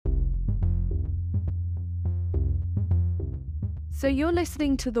So you're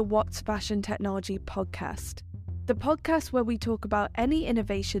listening to the What's Fashion Technology podcast, the podcast where we talk about any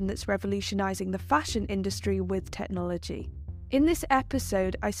innovation that's revolutionizing the fashion industry with technology. In this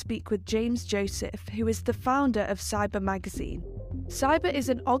episode, I speak with James Joseph, who is the founder of Cyber Magazine. Cyber is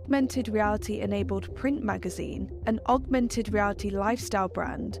an augmented reality-enabled print magazine, an augmented reality lifestyle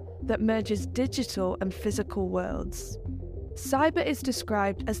brand that merges digital and physical worlds. Cyber is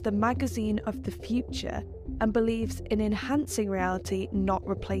described as the magazine of the future and believes in enhancing reality, not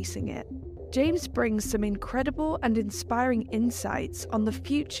replacing it. James brings some incredible and inspiring insights on the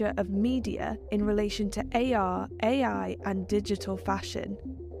future of media in relation to AR, AI, and digital fashion.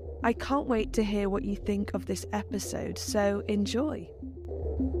 I can't wait to hear what you think of this episode, so enjoy.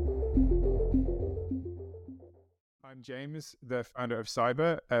 I'm James, the founder of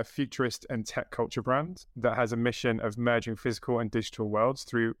Cyber, a futurist and tech culture brand that has a mission of merging physical and digital worlds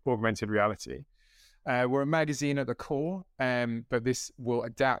through augmented reality. We're a magazine at the core, but this will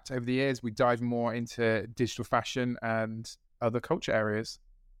adapt over the years. We dive more into digital fashion and other culture areas.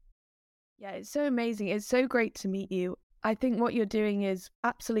 Yeah, it's so amazing. It's so great to meet you. I think what you're doing is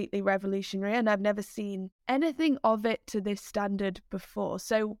absolutely revolutionary, and I've never seen anything of it to this standard before.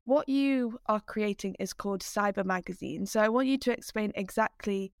 So what you are creating is called Cyber Magazine. So I want you to explain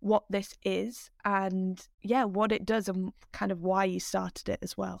exactly what this is and, what it does and kind of why you started it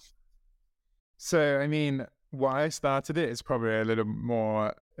as well. So, why I started it is probably a little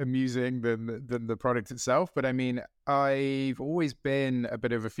more amusing than the product itself. But I've always been a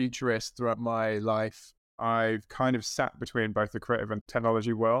bit of a futurist throughout my life. I've kind of sat between both the creative and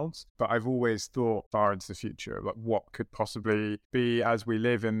technology worlds, but I've always thought far into the future, like what could possibly be as we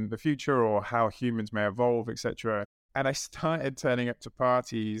live in the future or how humans may evolve, etc. And I started turning up to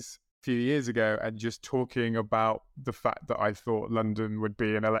parties few years ago and just talking about the fact that I thought London would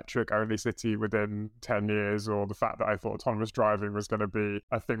be an electric only city within 10 years, or the fact that I thought autonomous driving was going to be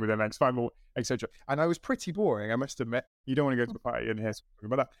a thing within the next 5 years, etc. And I was pretty boring, I must admit. You don't want to go to the party and hear something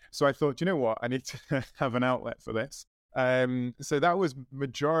about that. So I thought, you know what, I need to have an outlet for this. So that was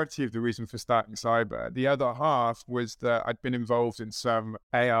majority of the reason for starting Cyber. The other half was that I'd been involved in some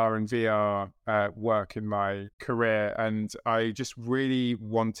AR and VR work in my career, and I just really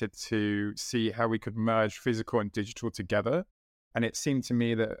wanted to see how we could merge physical and digital together. And it seemed to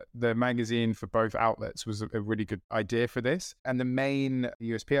me that the magazine for both outlets was a really good idea for this. And the main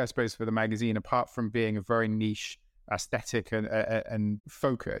USP, I suppose, for the magazine, apart from being a very niche aesthetic and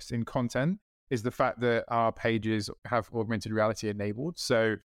focus in content, is the fact that our pages have augmented reality enabled.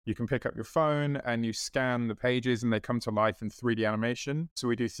 So you can pick up your phone and you scan the pages and they come to life in 3D animation. So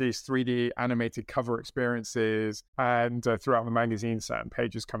we do these 3D animated cover experiences, and throughout the magazine, certain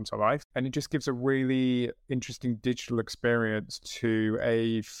pages come to life. And it just gives a really interesting digital experience to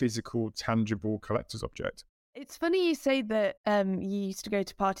a physical, tangible collector's object. It's funny you say that you used to go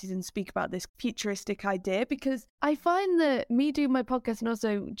to parties and speak about this futuristic idea, because I find that me doing my podcast and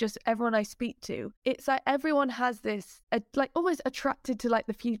also just everyone I speak to, it's like everyone has this, almost attracted to like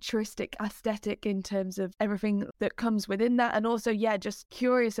the futuristic aesthetic in terms of everything that comes within that. And also, just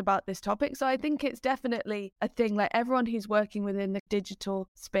curious about this topic. So I think it's definitely a thing, like everyone who's working within the digital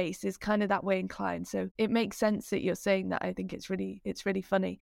space is kind of that way inclined. So it makes sense that you're saying that. I think it's really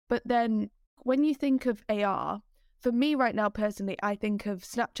funny. But then when you think of AR, for me right now personally, I think of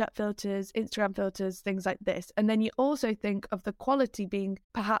Snapchat filters, Instagram filters, things like this. And then you also think of the quality being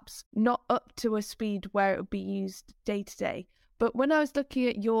perhaps not up to a speed where it would be used day to day. But when I was looking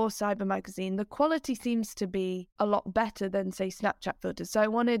at your Cyber Magazine, the quality seems to be a lot better than, say, Snapchat filters. So I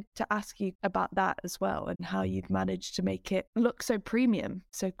wanted to ask you about that as well, and how you'd managed to make it look so premium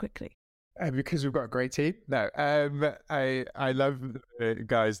so quickly. Because we've got a great team. No, I love the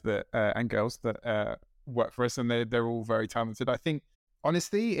guys that and girls that work for us, and they're all very talented. I think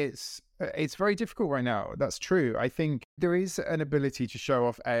honestly, it's very difficult right now. That's true. I think there is an ability to show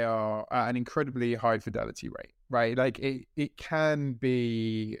off AR at an incredibly high fidelity rate, right? Like it can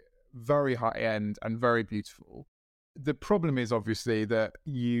be very high end and very beautiful. The problem is obviously that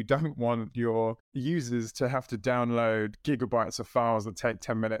you don't want your users to have to download gigabytes of files that take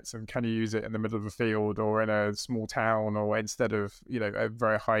 10 minutes, and can you use it in the middle of a field or in a small town, or instead of, a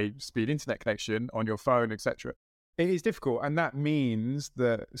very high speed internet connection on your phone, etc. It is difficult, and that means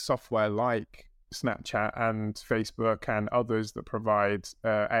that software like Snapchat and Facebook and others that provide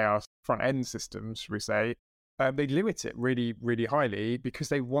AR front end systems, should we say, they limit it really, really highly because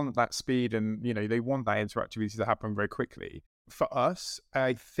they want that speed and, they want that interactivity to happen very quickly. For us,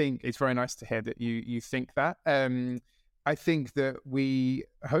 I think it's very nice to hear that you think that. I think that we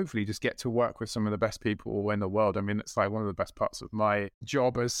hopefully just get to work with some of the best people in the world. I mean, it's like one of the best parts of my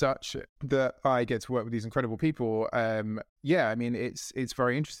job as such, that I get to work with these incredible people. Yeah, I mean, it's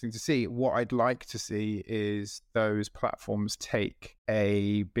very interesting to see. What I'd like to see is those platforms take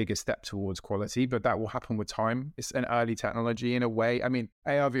a bigger step towards quality, but that will happen with time. It's an early technology in a way. I mean,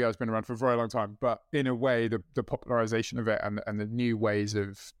 AR VR has been around for a very long time, but in a way, the popularization of it and the new ways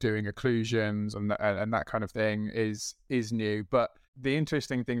of doing occlusions and that kind of thing is new. But the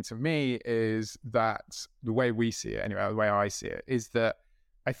interesting thing to me is that the way we see it, anyway, the way I see it, is that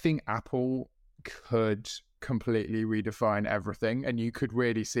I think Apple could completely redefine everything, and you could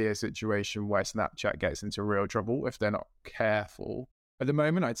really see a situation where Snapchat gets into real trouble if they're not careful. At the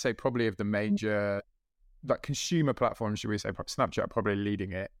moment, I'd say probably of the major like consumer platforms, should we say, Snapchat probably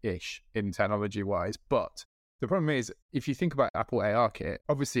leading it-ish in technology-wise, but the problem is, if you think about Apple ARKit,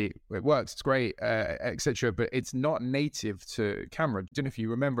 obviously it works, it's great, etc., but it's not native to camera. I don't know if you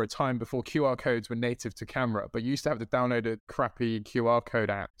remember a time before QR codes were native to camera, but you used to have to download a crappy QR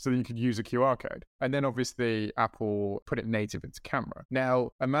code app so that you could use a QR code. And then obviously Apple put it native into camera. Now,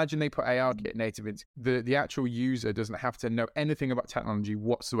 imagine they put ARKit native into the actual user doesn't have to know anything about technology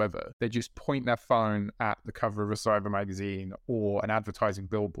whatsoever. They just point their phone at the cover of a cyber magazine or an advertising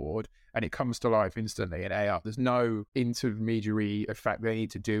billboard, and it comes to life instantly in AR. There's no intermediary effect they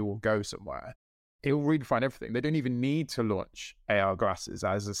need to do or go somewhere. It will redefine everything. They don't even need to launch AR glasses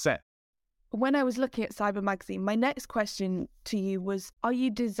as a set. When I was looking at Cyber Magazine, my next question to you was, are you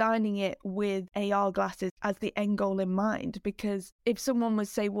designing it with AR glasses as the end goal in mind? Because if someone was,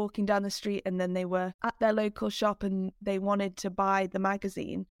 say, walking down the street and then they were at their local shop and they wanted to buy the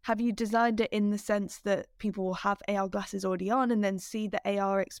magazine, have you designed it in the sense that people will have AR glasses already on and then see the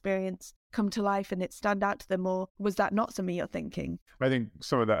AR experience come to life and it stand out to them? Or was that not something you're thinking? I think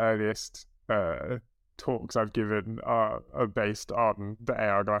some of the earliest talks I've given are based on the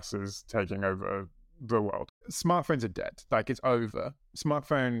AR glasses taking over the world. Smartphones are dead. Like, it's over.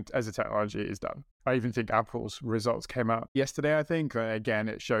 Smartphone as a technology is done. I even think Apple's results came out yesterday, I think. Again,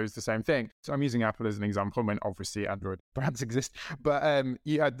 it shows the same thing. So I'm using Apple as an example. I mean, obviously Android brands exist. But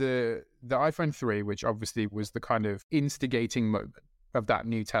you had the iPhone 3, which obviously was the kind of instigating moment of that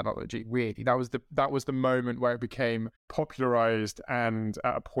new technology. Really, that was the moment where it became popularized and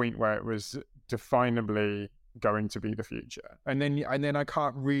at a point where it was definably going to be the future. And then I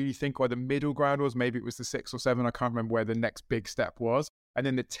can't really think where the middle ground was. Maybe it was the 6 or 7. I can't remember where the next big step was. And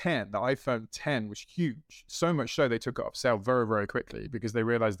then the iPhone 10 was huge. So much so they took it off sale very, very quickly because they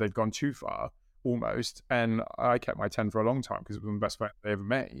realized they'd gone too far almost. And I kept my 10 for a long time because it was the best phone they ever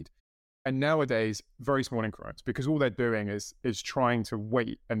made. And nowadays, very small increments, because all they're doing is trying to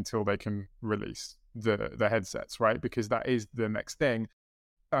wait until they can release the headsets, right? Because that is the next thing.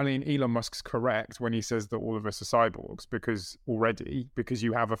 I mean, Elon Musk's correct when he says that all of us are cyborgs, because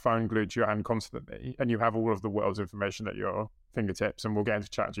you have a phone glued to your hand constantly and you have all of the world's information at your fingertips, and we'll get into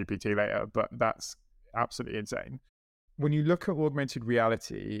ChatGPT later, but that's absolutely insane. When you look at augmented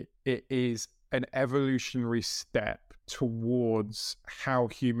reality, it is an evolutionary step towards how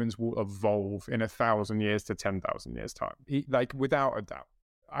humans will evolve in 1,000 years to 10,000 years time. Like, without a doubt.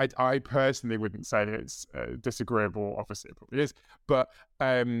 I personally wouldn't say it's disagreeable. Obviously, it probably is. But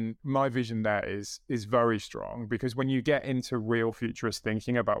my vision there is very strong, because when you get into real futurist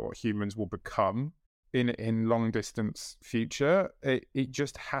thinking about what humans will become in long distance future, it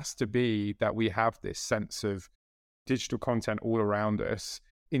just has to be that we have this sense of digital content all around us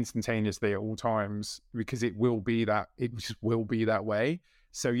instantaneously at all times, because it just will be that way.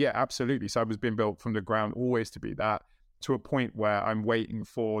 So yeah, absolutely. Cyber's been built from the ground always to be that, to a point where I'm waiting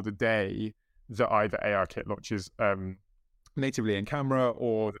for the day that either ARKit launches natively in camera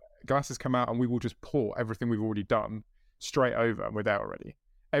or glasses come out, and we will just port everything we've already done straight over without already.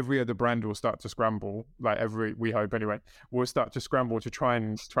 Every other brand will start to scramble, we hope anyway, we'll start to scramble to try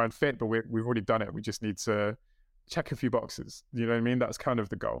and fit, but we've already done it. We just need to check a few boxes. You know what I mean? That's kind of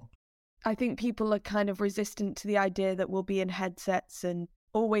the goal. I think people are kind of resistant to the idea that we'll be in headsets and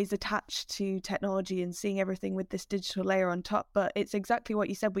always attached to technology and seeing everything with this digital layer on top. But it's exactly what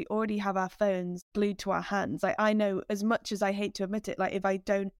you said. We already have our phones glued to our hands. Like, I know, as much as I hate to admit it, like, if I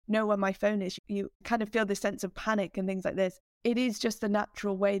don't know where my phone is, you kind of feel this sense of panic and things like this. It is just the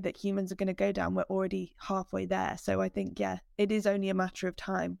natural way that humans are going to go down. We're already halfway there. So I think, yeah, it is only a matter of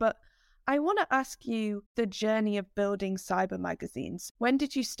time. But I want to ask you the journey of building Cyber Magazines. When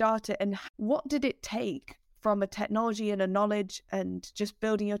did you start it, and what did it take from a technology and a knowledge and just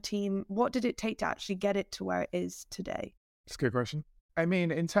building your team? What did it take to actually get it to where it is today? That's a good question. I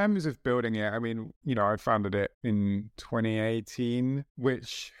mean, in terms of building it, I mean, I founded it in 2018,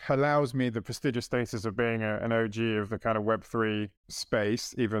 which allows me the prestigious status of being an OG of the kind of Web3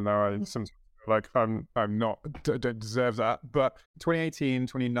 space, even though I sometimes feel like I'm not, don't deserve that. But 2018,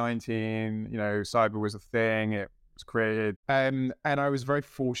 2019, cyber was a thing. It was created. And I was very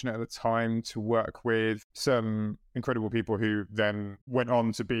fortunate at the time to work with some incredible people who then went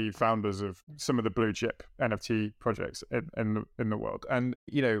on to be founders of some of the blue chip NFT projects in the world. And,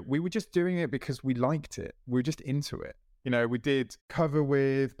 we were just doing it because we liked it. We were just into it. We did cover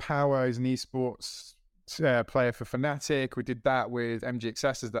with Power as an esports player for Fnatic. We did that with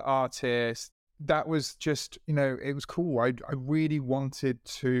MGXS as the artist. That was just, it was cool. I really wanted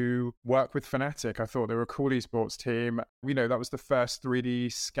to work with Fnatic. I thought they were a cool esports team. That was the first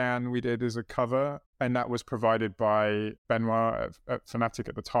 3D scan we did as a cover. And that was provided by Benoit at Fnatic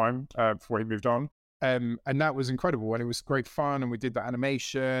at the time, before he moved on. And that was incredible. And it was great fun. And we did the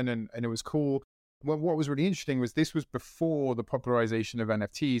animation and it was cool. Well, what was really interesting was this was before the popularization of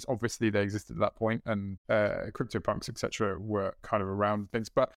NFTs. Obviously, they existed at that point, and CryptoPunks, etc., were kind of around things.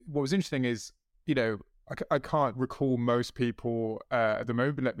 But what was interesting is, I can't recall most people at the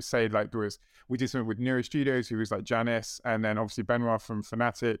moment. Let me say, like, we did something with Neuro Studios, who was like Janice, and then obviously Benoit from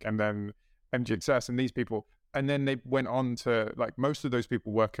Fnatic, and then MGXS, and these people. And then they went on to, like, most of those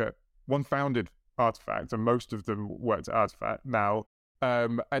people one founded Artifact, and most of them worked at Artifact now.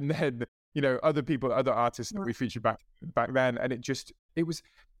 And then, other people, other artists that we featured back then. And it was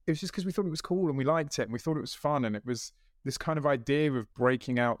just because we thought it was cool and we liked it and we thought it was fun. And it was this kind of idea of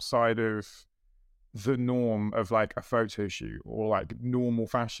breaking outside of the norm of like a photo shoot or like normal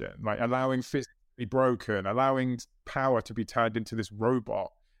fashion, like allowing physics to be broken, allowing Power to be turned into this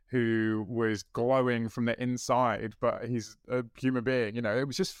robot who was glowing from the inside, but he's a human being. It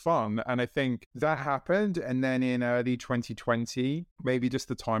was just fun. And I think that happened. And then in early 2020, maybe just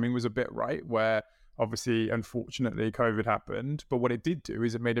the timing was a bit right, where obviously, unfortunately, COVID happened. But what it did do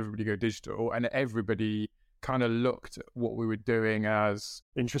is it made everybody go digital, and everybody kind of looked at what we were doing as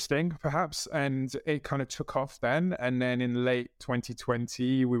interesting, perhaps, and it kind of took off then. And then in late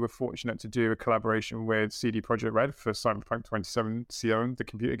 2020, we were fortunate to do a collaboration with CD Projekt Red for Cyberpunk 2077, the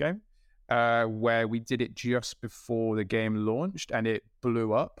computer game, where we did it just before the game launched, and it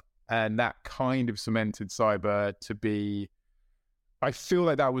blew up. And that kind of cemented cyber to be, I feel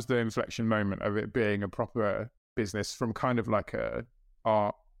like that was the inflection moment of it being a proper business from kind of like a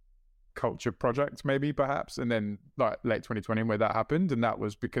art culture project, maybe, perhaps. And then like late 2020 where that happened, and that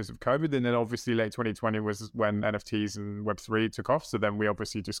was because of COVID. And then obviously late 2020 was when NFTs and Web3 took off, so then we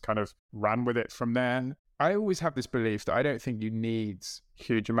obviously just kind of ran with it from there. I always have this belief that I don't think you need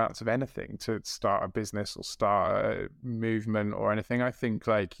huge amounts of anything to start a business or start a movement or anything. I think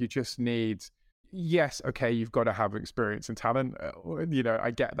like you just need, yes, okay, you've got to have experience and talent,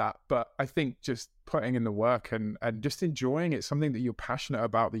 I get that, but I think just putting in the work and just enjoying it, something that you're passionate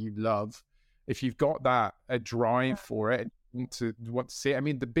about, that you love, if you've got that, a drive for it, want to see it. I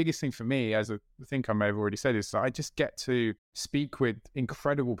mean, the biggest thing for me, as I think I may have already said, is that I just get to speak with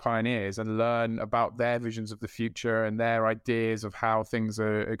incredible pioneers and learn about their visions of the future and their ideas of how things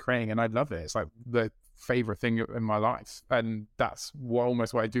are creating, and I love it. It's like the favorite thing in my life, and that's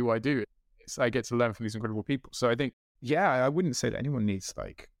almost what I do. I get to learn from these incredible people. So I think, I wouldn't say that anyone needs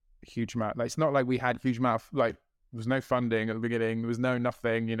like a huge amount. Like, it's not like we had a huge amount of, like, there was no funding at the beginning. There was no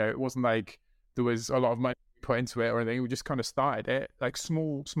nothing, it wasn't like there was a lot of money put into it or anything. We just kind of started it like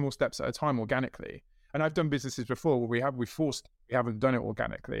small steps at a time, organically. And I've done businesses before where we haven't done it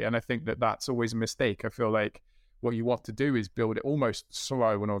organically. And I think that that's always a mistake. I feel like what you want to do is build it almost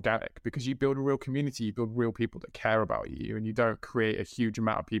slow and organic, because you build a real community, you build real people that care about you, and you don't create a huge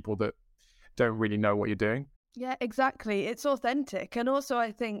amount of people that don't really know what you're doing. Yeah, exactly. It's authentic. And also,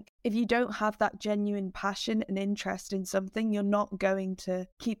 I think if you don't have that genuine passion and interest in something, you're not going to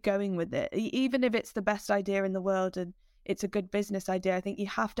keep going with it. Even if it's the best idea in the world and it's a good business idea, I think you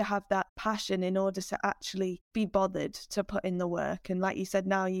have to have that passion in order to actually be bothered to put in the work. And like you said,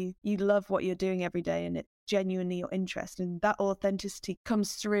 now you love what you're doing every day, and it's genuinely your interest, and that authenticity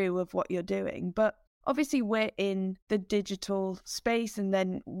comes through of what you're doing. But obviously, we're in the digital space, and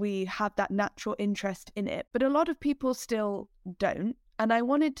then we have that natural interest in it. But a lot of people still don't. And I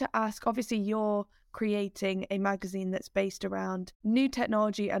wanted to ask, obviously, you're creating a magazine that's based around new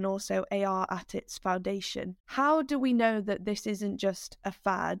technology and also AR at its foundation. How do we know that this isn't just a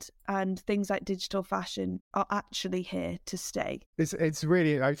fad and things like digital fashion are actually here to stay? It's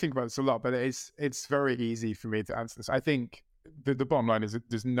really, I think about this a lot, but it's very easy for me to answer this. I think the bottom line is that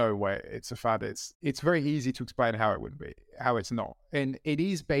there's no way it's a fad. It's very easy to explain how it would be, how it's not. And it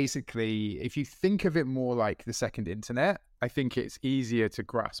is basically, if you think of it more like the second internet, I think it's easier to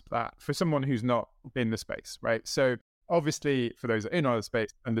grasp that for someone who's not in the space, right? So obviously, for those that are in our space,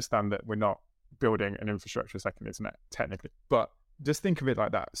 understand that we're not building an infrastructure second internet technically, but just think of it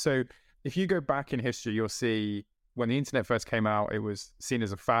like that. So if you go back in history, you'll see when the internet first came out, it was seen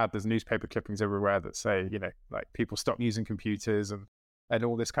as a fad. There's newspaper clippings everywhere that say, like people stop using computers and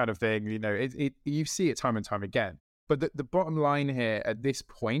all this kind of thing. You see it time and time again. But the bottom line here at this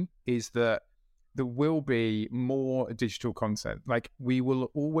point is that there will be more digital content. Like, we will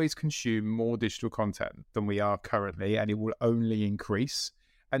always consume more digital content than we are currently, and it will only increase.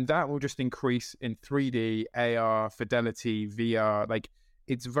 And that will just increase in 3D, AR, fidelity, VR. Like,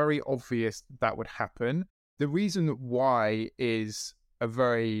 it's very obvious that would happen. The reason why is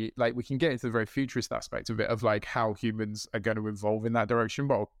we can get into the very futurist aspect of it, of like how humans are going to evolve in that direction,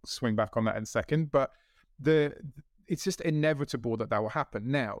 but I'll swing back on that in a second. But it's just inevitable that will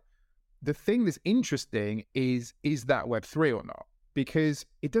happen. Now, the thing that's interesting is that Web3 or not? Because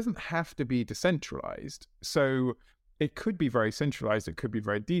it doesn't have to be decentralized. So it could be very centralized. It could be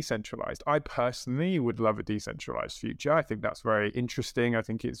very decentralized. I personally would love a decentralized future. I think that's very interesting. I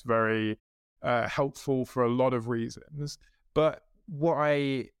think it's very helpful for a lot of reasons. But what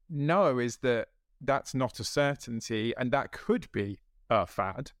I know is that that's not a certainty, and that could be a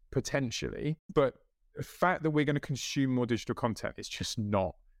fad, potentially. But the fact that we're going to consume more digital content is just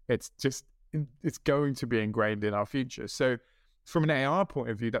not. It's going to be ingrained in our future. So from an AR point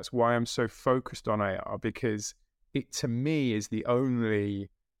of view, that's why I'm so focused on AR, because it, to me, is the only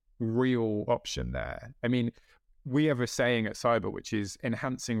real option there. I mean, we have a saying at Cyber, which is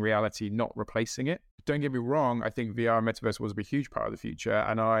enhancing reality, not replacing it. Don't get me wrong, I think VR and metaverse will be a huge part of the future.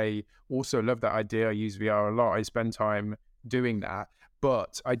 And I also love that idea. I use VR a lot. I spend time doing that.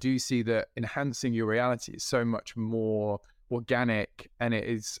 But I do see that enhancing your reality is so much more organic, and it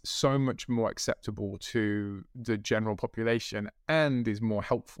is so much more acceptable to the general population and is more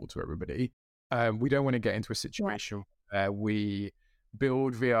helpful to everybody. We don't want to get into a situation where we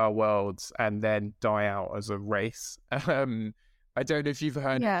build VR worlds and then die out as a race. I don't know if you've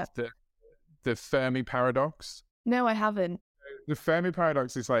heard of the Fermi paradox. No, I haven't. The Fermi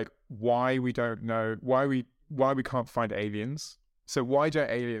paradox is like why we don't know, why we can't find aliens. So why don't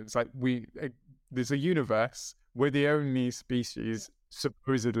aliens, there's a universe, we're the only species,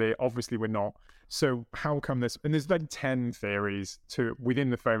 supposedly, obviously we're not. So how come this, and there's like 10 theories within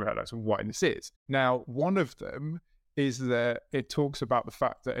the Fermi paradox of what this is. Now, one of them is that it talks about the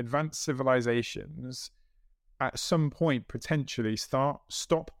fact that advanced civilizations at some point potentially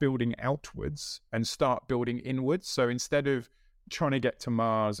stop building outwards and start building inwards. So instead of trying to get to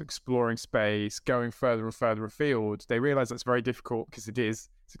Mars, exploring space, going further and further afield, they realize that's very difficult, because it's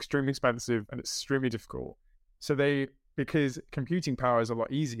extremely expensive and it's extremely difficult. So because computing power is a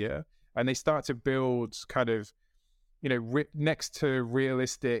lot easier, and they start to build kind of, next to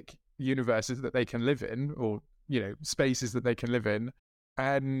realistic universes that they can live in, or, spaces that they can live in.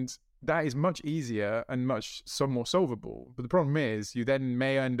 And that is much easier and much more solvable. But the problem is you then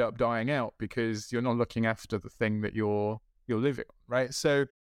may end up dying out because you're not looking after the thing that you're living on, right? So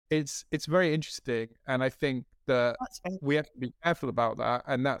it's very interesting. And I think that we have to be careful about that.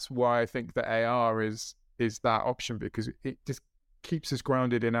 And that's why I think that AR is that option, because it just keeps us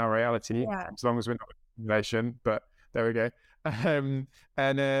grounded in our reality, as long as we're not in simulation. But there we go.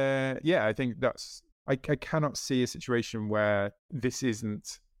 I think I cannot see a situation where this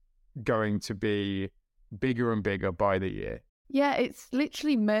isn't going to be bigger and bigger by the year. Yeah, it's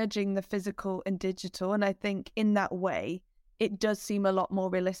literally merging the physical and digital. And I think in that way, it does seem a lot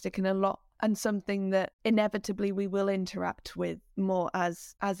more realistic and something that inevitably we will interact with more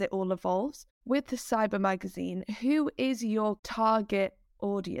as it all evolves. With the Cyber magazine, who is your target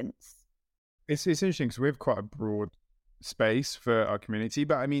audience? It's interesting because we have quite a broad space for our community,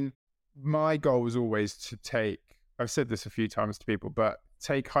 but I mean, my goal was always to I've said this a few times to people, but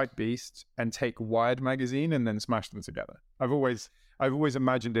take Hypebeast and take Wired magazine and then smash them together. I've always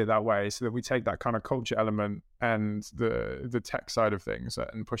imagined it that way, so that we take that kind of culture element and the tech side of things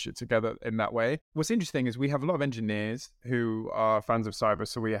and push it together in that way. What's interesting is we have a lot of engineers who are fans of cyber.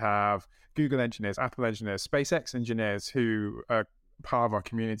 So we have Google engineers, Apple engineers, SpaceX engineers who are part of our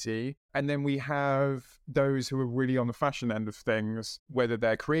community. And then we have those who are really on the fashion end of things, whether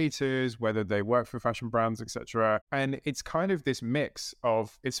they're creators, whether they work for fashion brands, etc. And it's kind of this mix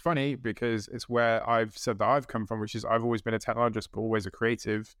of, it's funny because it's where I've said that I've come from, which is I've always been a technologist, but always a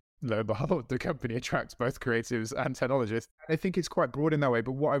creative. Lo and behold, the company attracts both creatives and technologists. I think it's quite broad in that way,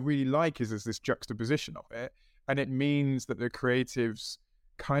 but what I really like is there's this juxtaposition of it. And it means that the creatives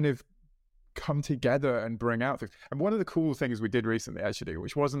kind of come together and bring out things. And one of the cool things we did recently, actually,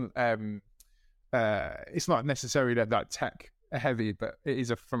 which wasn't it's not necessarily that tech heavy, but it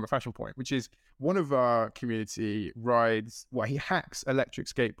is from a fashion point, which is one of our community rides. Well, he hacks electric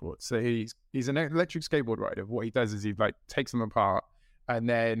skateboards. So he's an electric skateboard rider. What he does is he like takes them apart and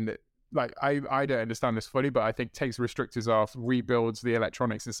then like I don't understand this fully, but I think takes restrictors off, rebuilds the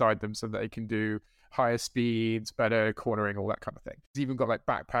electronics inside them so that they can do higher speeds, better cornering, all that kind of thing. He's even got like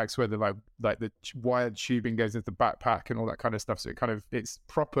backpacks where the like the wired tubing goes into the backpack and all that kind of stuff. So it's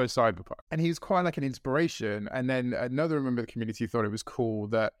proper cyberpunk. And he's quite like an inspiration. And then another member of the community thought it was cool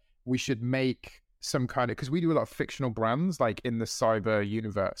that we should make some kind of, because we do a lot of fictional brands like in the cyber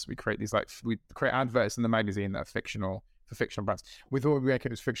universe. We create these we create adverts in the magazine that are fictional for fictional brands. We thought we'd make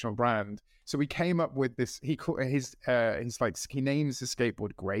it as a fictional brand. So we came up with this, he names the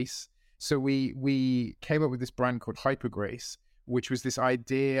skateboard Grace. So we came up with this brand called Hyper Grace, which was this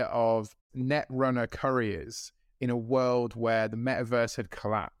idea of netrunner couriers in a world where the metaverse had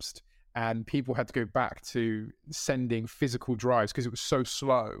collapsed and people had to go back to sending physical drives because it was so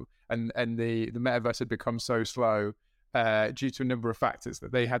slow, and the metaverse had become so slow due to a number of factors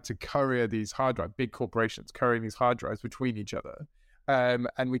that they had to courier these hard drives, big corporations couriering these hard drives between each other.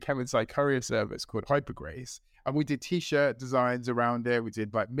 And we came with a courier service called Hyper Grace. And we did T-shirt designs around it. We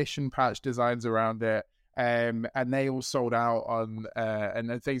did like mission patch designs around it. And they all sold out on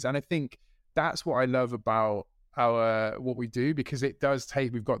and things. And I think that's what I love about what we do, because it does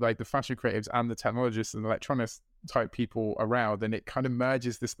we've got like the fashion creatives and the technologists and electronics type people around, and it kind of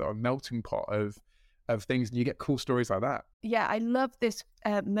merges this little melting pot of things, and you get cool stories like that. Yeah, I love this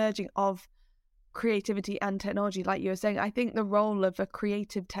merging of creativity and technology, like you were saying. I think the role of a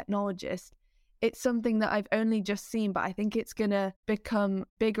creative technologist, it's something that I've only just seen, but I think it's going to become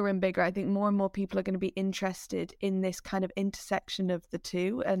bigger and bigger. I think more and more people are going to be interested in this kind of intersection of the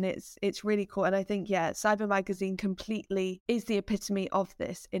two, and it's really cool. And I think, yeah, Cyber Magazine completely is the epitome of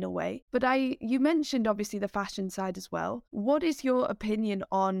this in a way. But you mentioned obviously the fashion side as well. What is your opinion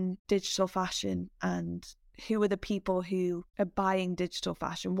on digital fashion, and who are the people who are buying digital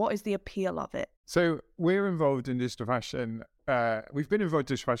fashion? What is the appeal of it? So we're involved in digital fashion. We've been involved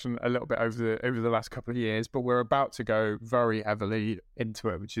in digital fashion a little bit over the last couple of years, but we're about to go very heavily into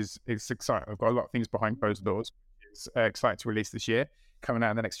it, which is exciting. I've got a lot of things behind closed doors. It's exciting to release this year, coming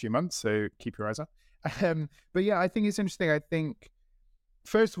out in the next few months, so keep your eyes up. But yeah, I think it's interesting. I think,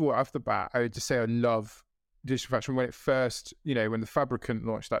 first of all, off the bat, I would just say I love digital fashion. When it first, when the Fabricant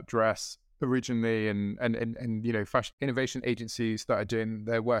launched that dress originally, and fashion innovation agencies started doing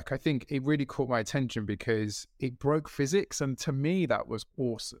their work, I think it really caught my attention because it broke physics, and to me that was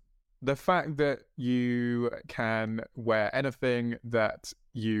awesome. The fact that you can wear anything that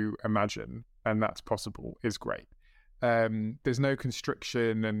you imagine and that's possible is great. There's no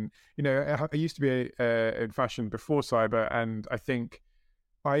constriction, and I used to be in fashion before cyber, and I think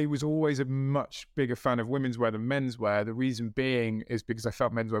I was always a much bigger fan of women's wear than men's wear. The reason being is because I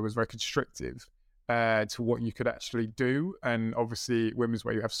felt men's wear was very constrictive to what you could actually do. And obviously women's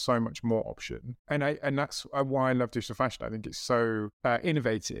wear, you have so much more option. And that's why I love digital fashion. I think it's so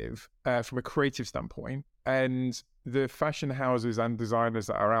innovative from a creative standpoint. And the fashion houses and designers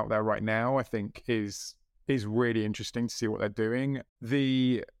that are out there right now, I think is really interesting to see what they're doing.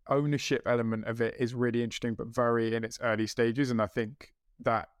 The ownership element of it is really interesting, but very in its early stages. And I think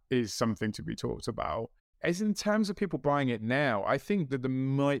that is something to be talked about. As in terms of people buying it now, I think that there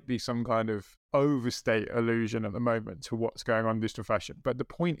might be some kind of overstate illusion at the moment to what's going on in digital fashion. But the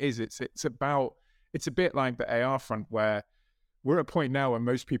point is, it's a bit like the AR front, where we're at a point now where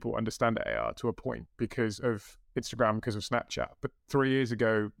most people understand AR to a point because of Instagram, because of Snapchat. But 3 years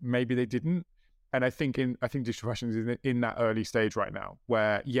ago, maybe they didn't. And I think digital fashion is in that early stage right now,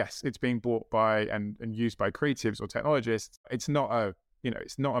 where yes, it's being bought by and used by creatives or technologists. It's not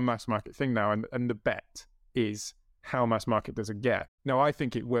a mass market thing now, and the bet is how mass market does it get. Now, I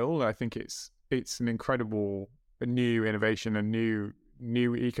think it will. I think it's an incredible new innovation, a new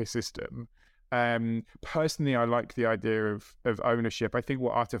ecosystem. Personally, I like the idea of ownership. I think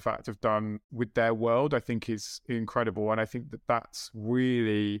what Artifact have done with their world, I think is incredible, and I think that that's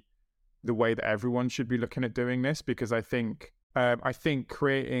really the way that everyone should be looking at doing this, because I think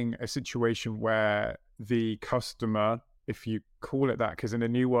creating a situation where the customer, if you call it that, because in a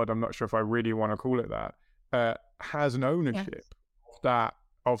new world, I'm not sure if I really want to call it that, has an ownership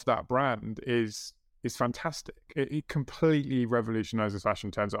of that brand is fantastic. It completely revolutionizes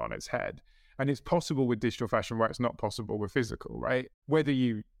fashion, turns it on its head. And it's possible with digital fashion where it's not possible with physical, right? Whether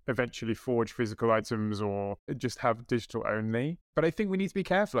you eventually forge physical items or just have digital only. But I think we need to be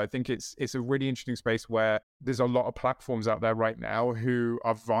careful. I think it's a really interesting space where there's a lot of platforms out there right now who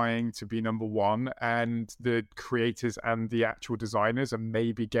are vying to be number one, and the creators and the actual designers are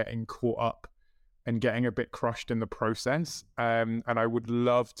maybe getting caught up and getting a bit crushed in the process. And I would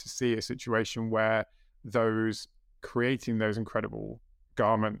love to see a situation where those creating those incredible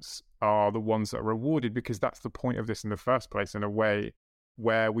garments are the ones that are rewarded, because that's the point of this in the first place, in a way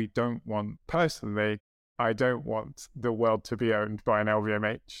where we don't want, personally, I don't want the world to be owned by an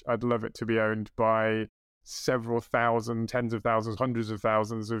LVMH. I'd love it to be owned by several thousand, tens of thousands, hundreds of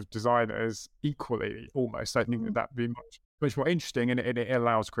thousands of designers equally, almost. I think that'd be much more interesting, and it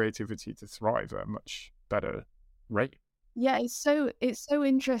allows creativity to thrive at a much better rate. Yeah, it's so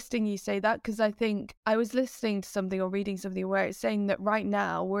interesting you say that, because I think I was listening to something or reading something where it's saying that right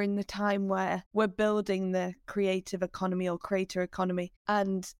now we're in the time where we're building the creative economy or creator economy,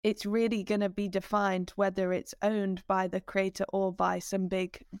 and it's really going to be defined whether it's owned by the creator or by some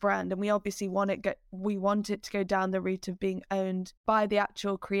big brand. And we obviously want it to go down the route of being owned by the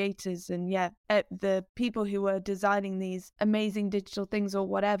actual creators, and the people who are designing these amazing digital things or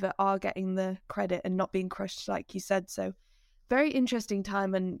whatever are getting the credit and not being crushed, like you said. So very interesting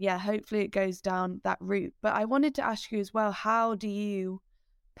time, and hopefully it goes down that route. But I wanted to ask you as well, how do you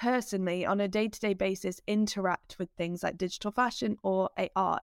personally on a day-to-day basis interact with things like digital fashion or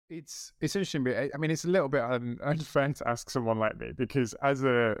AR? It's interesting, but I mean, it's a little bit unfair to ask someone like me, because as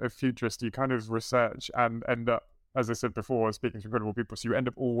a futurist, you kind of research and end up, as I said before, speaking to incredible people, so you end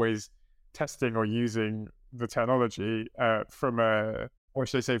up always testing or using the technology from a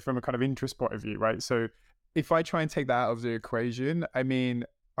kind of interest point of view, right? So if I try and take that out of the equation, I mean,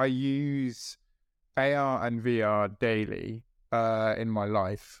 I use AR and VR daily in my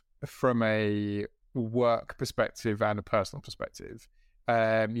life from a work perspective and a personal perspective.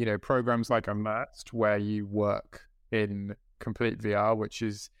 Programs like Unmasked, where you work in complete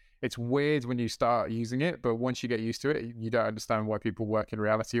VR, it's weird when you start using it, but once you get used to it, you don't understand why people work in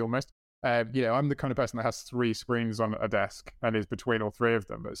reality almost. I'm the kind of person that has 3 screens on a desk and is between all 3 of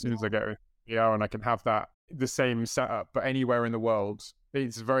them. But as soon as I get VR and I can have the same setup, but anywhere in the world,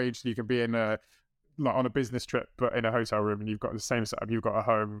 it's very interesting. You can be on a business trip, but in a hotel room, and you've got the same setup. You've got a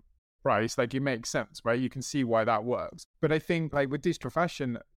home price. Like, it makes sense, right? You can see why that works. But I think, like, with digital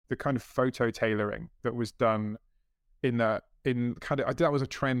fashion, the kind of photo tailoring that was done that was a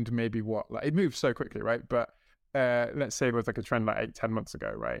trend. Maybe it moved so quickly, right? But let's say it was like a trend like 8-10 months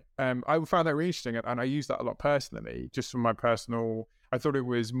ago, right? I found that really interesting, and I use that a lot personally, just from my personal. I thought it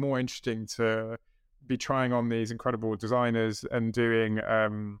was more interesting to be trying on these incredible designers and doing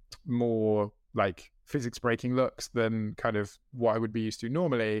more like physics breaking looks than kind of what I would be used to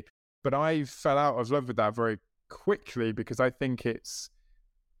normally. But I fell out of love with that very quickly, because I think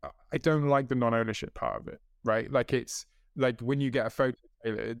I don't like the non-ownership part of it, right? Like, it's like when you get a photo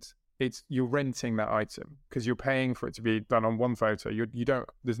tailored, you're renting that item because you're paying for it to be done on one photo.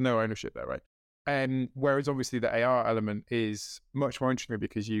 There's no ownership there, right? And whereas obviously the AR element is much more interesting,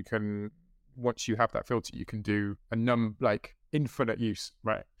 because you can, once you have that filter, you can do infinite use,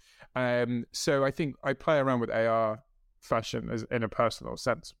 right? So I think I play around with AR fashion as in a personal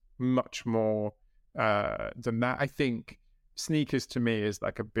sense much more than that. I think sneakers to me is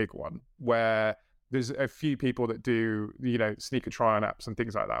like a big one, where there's a few people that do, sneaker try-on apps and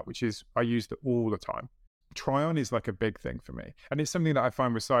things like that, I use it all the time. Try-on is like a big thing for me. And it's something that I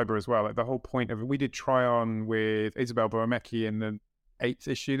find with cyber as well. Like, the whole point of it, we did try-on with Isabel Boameki in the 8th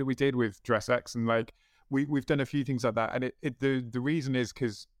issue that we did with DressX, and like we've done a few things like that. And the reason is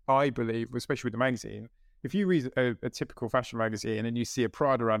because I believe, especially with the magazine, if you read a typical fashion magazine and you see a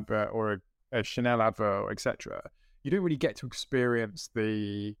Prada advert or a Chanel advert, etc., you don't really get to experience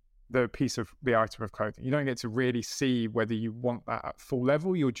the piece of the item of clothing. You don't get to really see whether you want that at full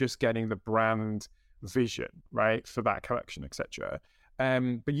level. You're just getting the brand vision, right, for that collection, etc.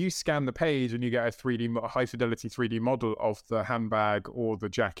 But you scan the page and you get a high fidelity 3D model of the handbag or the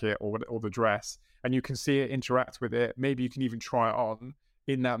jacket or the dress, and you can see it, interact with it. Maybe you can even try it on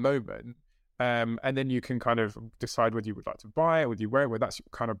in that moment. And then you can kind of decide whether you would like to buy it, whether you wear it, whether that's your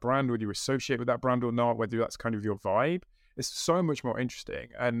kind of brand, whether you associate with that brand or not, whether that's kind of your vibe. It's so much more interesting.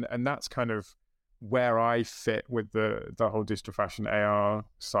 And that's kind of where I fit with the whole digital fashion AR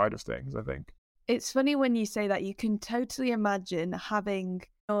side of things, I think. It's funny when you say that. You can totally imagine having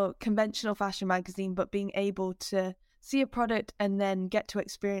a conventional fashion magazine, but being able to see a product and then get to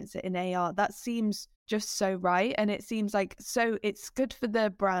experience it in AR. That seems just so right. And it seems like, so it's good for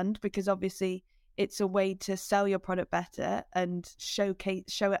the brand, because obviously it's a way to sell your product better and show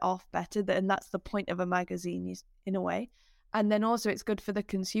it off better. And that's the point of a magazine, in a way. And then also it's good for the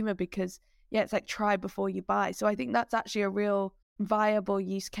consumer, because it's like try before you buy. So I think that's actually a real viable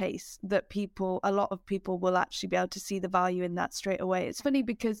use case that a lot of people will actually be able to see the value in that straight away. It's funny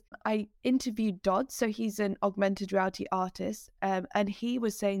because I interviewed Dodd, so he's an augmented reality artist, and he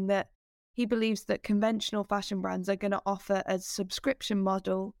was saying that he believes that conventional fashion brands are going to offer a subscription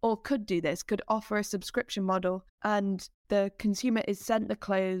model, or could do this, could offer a subscription model, and the consumer is sent the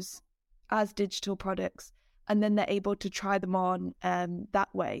clothes as digital products, and then they're able to try them on that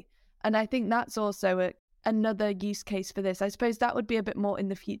way. And I think that's also another use case for this. I suppose that would be a bit more in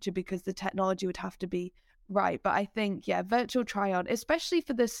the future because the technology would have to be right. But I think, virtual try-on, especially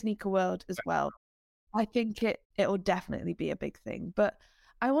for the sneaker world as well, I think it will definitely be a big thing. But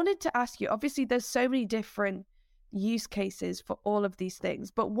I wanted to ask you, obviously there's so many different use cases for all of these things,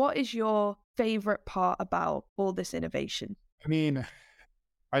 but what is your favorite part about all this innovation? I mean,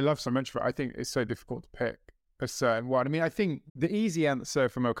 I love so much of it. I think it's so difficult to pick a certain one. I mean, I think the easy answer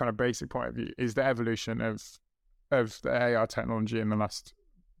from a kind of basic point of view is the evolution of the AR technology in the last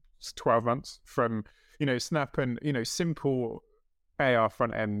 12 months from, Snap and, simple AR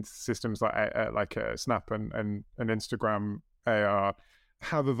front end systems like Snap and Instagram AR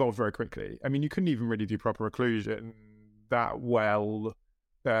have evolved very quickly. I mean, you couldn't even really do proper occlusion that well.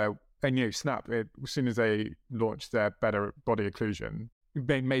 And Snap, as soon as they launched their better body occlusion,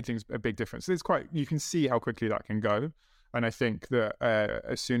 made things a big difference. So you can see how quickly that can go. And I think that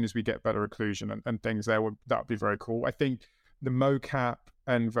as soon as we get better occlusion and things that would be very cool. I think the mocap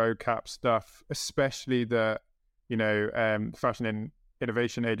and vocap stuff, especially the, Fashion and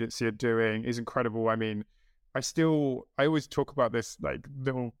Innovation Agency are doing, is incredible. I mean, I always talk about this like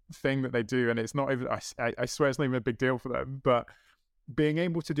little thing that they do, and it's not even, I swear it's not even a big deal for them, but being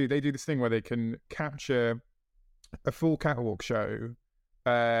able to they do this thing where they can capture a full catwalk show.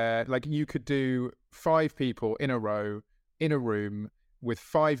 Like you could do 5 people in a row in a room with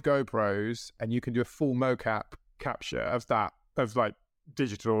 5 GoPros, and you can do a full mocap capture of like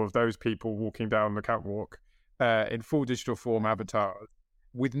digital of those people walking down the catwalk in full digital form avatars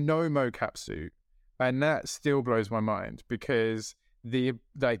with no mocap suit. And that still blows my mind because the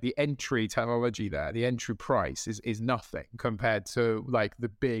entry technology there, the entry price is nothing compared to like the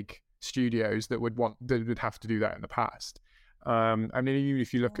big studios that would have to do that in the past. I mean, even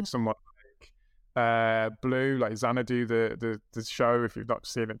if you look at someone like Blue, like Xanadu, the show, if you've not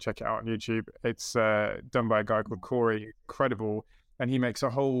seen it, check it out on YouTube. It's done by a guy called Corey, incredible, and he makes a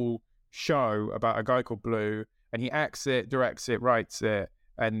whole show about a guy called Blue, and he acts it, directs it, writes it,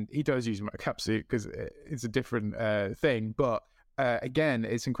 and he does use a cap suit because it's a different thing. But again,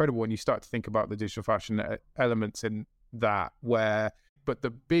 it's incredible when you start to think about the digital fashion elements in that. But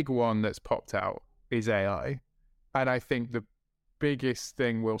the big one that's popped out is AI. And I think the biggest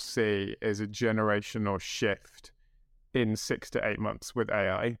thing we'll see is a generational shift in 6 to 8 months with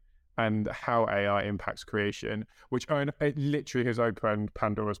AI and how AI impacts creation, which it literally has opened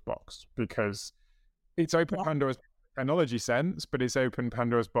Pandora's box, because it's opened Pandora's technology sense, but it's opened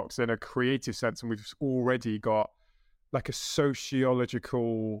Pandora's box in a creative sense. And we've already got like a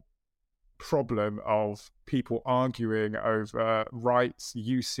sociological problem of people arguing over rights,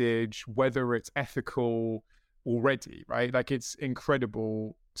 usage, whether it's ethical already, right? Like it's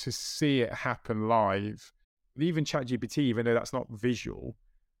incredible to see it happen live. Even ChatGPT, even though that's not visual,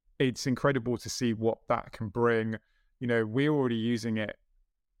 it's incredible to see what that can bring. We're already using it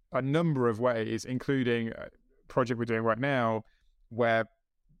a number of ways, including a project we're doing right now where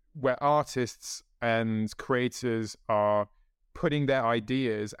artists and creators are putting their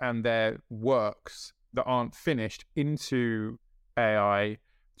ideas and their works that aren't finished into AI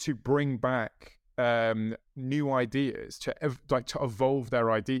to bring back new ideas, to evolve their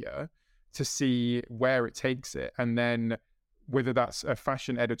idea, to see where it takes it, and then whether that's a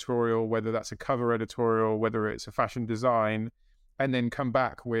fashion editorial, whether that's a cover editorial, whether it's a fashion design, and then come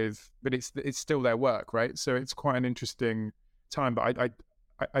back with, but it's still their work, right? So it's quite an interesting time. But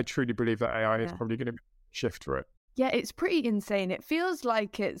I truly believe that AI is probably going to shift for it. Yeah, it's pretty insane. It feels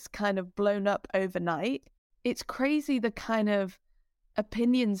like it's kind of blown up overnight. It's crazy the kind of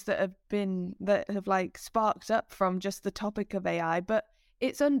opinions that have like sparked up from just the topic of AI, but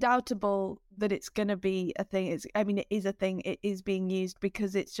it's undoubtable that it's going to be a thing. It is a thing. It is being used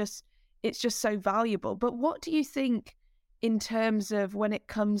because it's just so valuable. But what do you think in terms of when it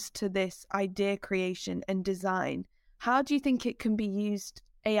comes to this idea creation and design? How do you think AI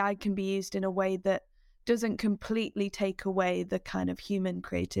can be used in a way that doesn't completely take away the kind of human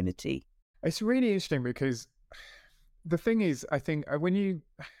creativity? It's really interesting because the thing is, I think when you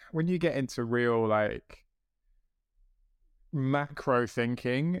get into real like macro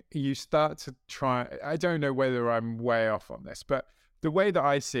thinking, you start to try. I don't know whether I'm way off on this, but the way that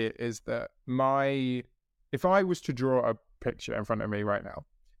I see it is that if I was to draw a picture in front of me right now,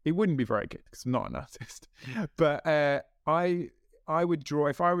 it wouldn't be very good because I'm not an artist. But I I would draw,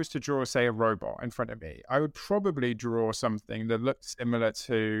 if I was to draw, say, a robot in front of me, I would probably draw something that looks similar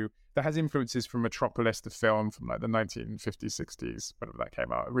to, that has influences from Metropolis, the film from like the 1950s, 60s, whenever that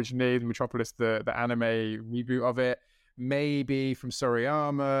came out. Originally, the Metropolis, the anime reboot of it, maybe from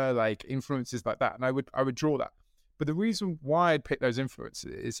Soriyama, like influences like that. And I would draw that. But the reason why I'd pick those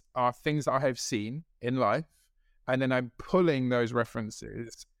influences are things that I have seen in life, and then I'm pulling those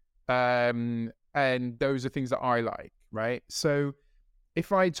references, and those are things that I like, right? So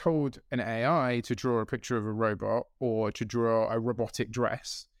if I told an AI to draw a picture of a robot or to draw a robotic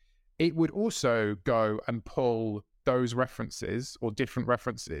dress, it would also go and pull those references or different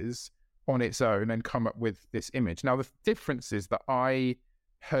references on its own and come up with this image. Now, the difference is that I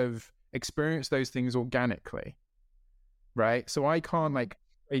have experienced those things organically, right? So I can't like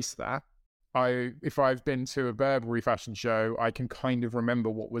trace that. If I've been to a Burberry fashion show, I can kind of remember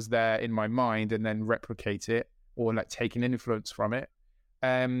what was there in my mind and then replicate it or like take an influence from it.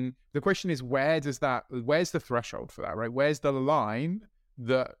 The question is, where's the threshold for that, right? Where's the line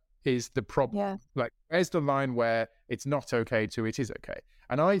that is the problem? Yeah. Like, where's the line where it's not okay to it is okay?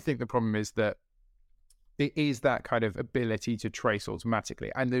 And I think the problem is that it is that kind of ability to trace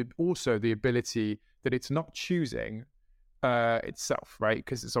automatically, and also the ability that it's not choosing itself, right?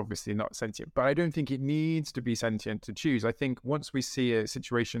 Because it's obviously not sentient. But I don't think it needs to be sentient to choose. I think once we see a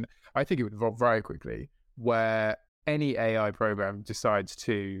situation, I think it would evolve very quickly where any AI program decides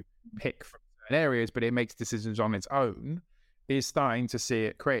to pick from certain areas, but it makes decisions on its own, is starting to see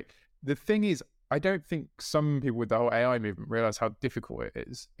it create. The thing is, I don't think some people with the whole AI movement realize how difficult it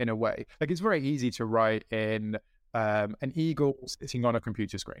is in a way. Like, it's very easy to write in an eagle sitting on a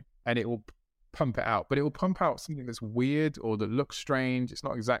computer screen and it will pump it out, but it will pump out something that's weird or that looks strange. It's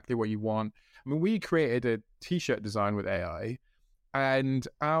not exactly what you want. I mean, we created a t-shirt design with AI and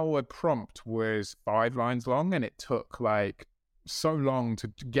our prompt was 5 lines long and it took like so long to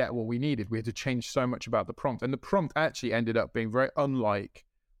get what we needed. We had to change so much about the prompt, and the prompt actually ended up being very unlike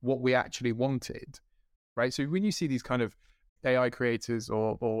what we actually wanted, right? So when you see these kind of AI creators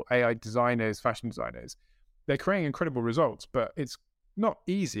or AI designers, fashion designers, they're creating incredible results, but it's not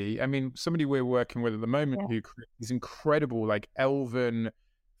easy. I mean, somebody we're working with at the moment who creates these incredible, like elven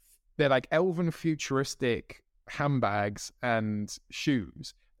futuristic handbags and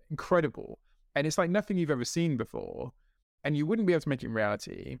shoes, incredible. And it's like nothing you've ever seen before, and you wouldn't be able to make it in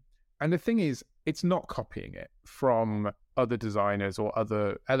reality. And the thing is, it's not copying it from other designers or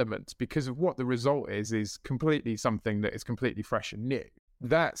other elements, because of what the result is completely something that is completely fresh and new.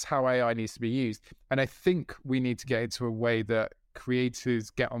 That's how AI needs to be used. And I think we need to get into a way that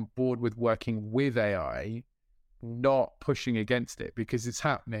creators get on board with working with AI, not pushing against it, because it's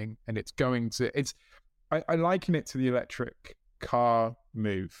happening and it's going to, I liken it to the electric car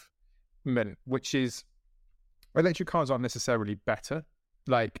movement, which is electric cars aren't necessarily better.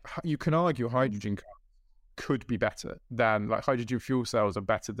 Like, you can argue hydrogen cars could be better than, like, hydrogen fuel cells are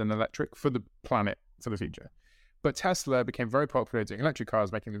better than electric for the planet, for the future. But Tesla became very popular doing electric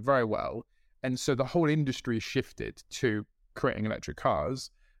cars, making them very well. And so the whole industry shifted to creating electric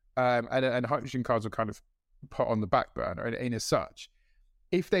cars. And hydrogen cars were kind of put on the back burner. And as such,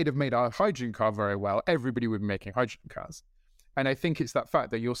 if they'd have made a hydrogen car very well, everybody would be making hydrogen cars. And I think it's that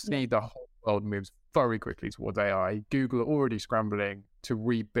fact that you'll see the whole world moves very quickly towards AI. Google are already scrambling to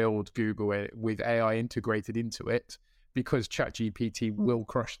rebuild Google with AI integrated into it, because ChatGPT will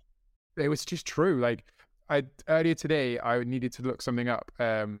crush. It was just true. Like, earlier today, I needed to look something up.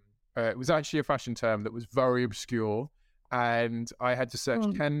 It was actually a fashion term that was very obscure, and I had to search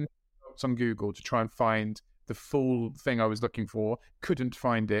 10 notes on Google to try and find the full thing I was looking for. Couldn't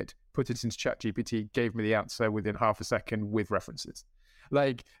find it. Put it into ChatGPT, gave me the answer within half a second with references.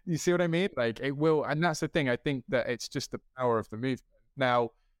 Like, you see what I mean? Like, it will, and that's the thing. I think that it's just the power of the movement. Now,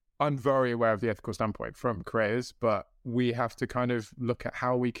 I'm very aware of the ethical standpoint from creators, but we have to kind of look at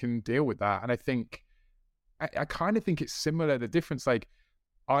how we can deal with that. And I think, I kind of think it's similar. The difference, like,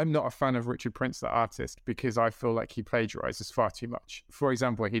 I'm not a fan of Richard Prince, the artist, because I feel like he plagiarizes far too much. For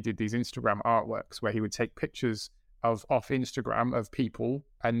example, he did these Instagram artworks where he would take pictures off Instagram of people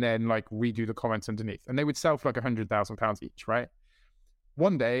and then like redo the comments underneath, and they would sell for like £100,000 each, right?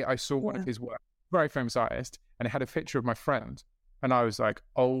 One day I saw one of his work, very famous artist, and it had a picture of my friend, and I was like,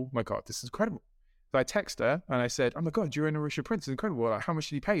 oh my God, this is incredible. So I text her and I said, oh my God, you're in a Richard Prince, it's incredible. Like, how much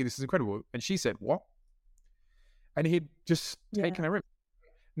did he pay you? This is incredible. And she said, what? And he'd just taken a rip.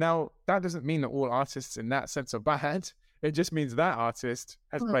 Now, that doesn't mean that all artists in that sense are bad. It just means that artist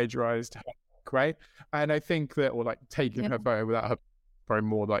has plagiarized her work, right? And I think that, or like taking her photo without her, probably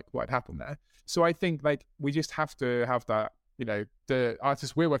more like what happened there. So I think like we just have to have that the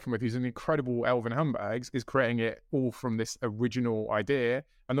artist we're working with, who's an incredible Elven handbags, is creating it all from this original idea.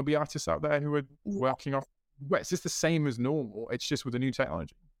 And there'll be artists out there who are working off. Well, it's just the same as normal. It's just with a new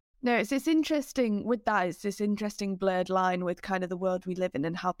technology. No, it's interesting with that. It's this interesting blurred line with kind of the world we live in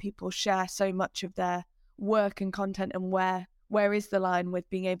and how people share so much of their work and content, and where is the line with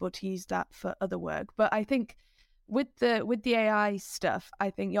being able to use that for other work. But I think with the AI stuff, I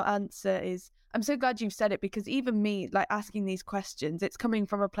think your answer is, I'm so glad you've said it, because even me, like, asking these questions, it's coming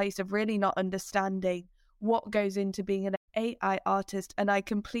from a place of really not understanding what goes into being an AI artist. And I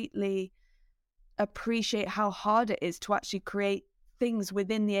completely appreciate how hard it is to actually create things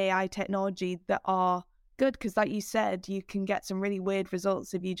within the AI technology that are good, because like you said, you can get some really weird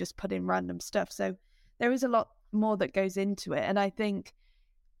results if you just put in random stuff. So there is a lot more that goes into it. And I think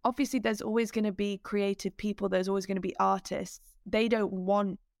obviously there's always going to be creative people, there's always going to be artists. They don't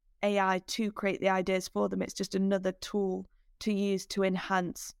want AI to create the ideas for them. It's just another tool to use to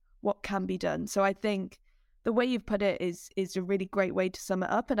enhance what can be done. So I think the way you've put it is a really great way to sum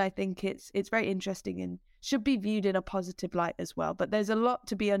it up. And I think it's very interesting and should be viewed in a positive light as well. But there's a lot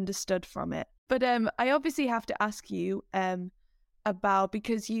to be understood from it. But I obviously have to ask you about,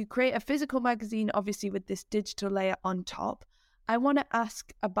 because you create a physical magazine, obviously with this digital layer on top, I want to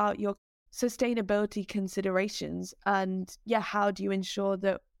ask about your sustainability considerations. And how do you ensure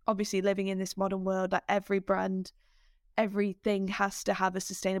that, obviously living in this modern world, that every brand, everything has to have a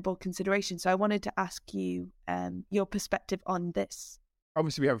sustainable consideration. So I wanted to ask you your perspective on this.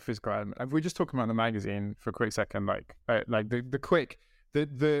 Obviously, we have a physical element. If we're just talking about the magazine for a quick second,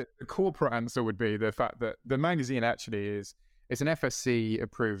 the corporate answer would be the fact that the magazine actually it's an FSC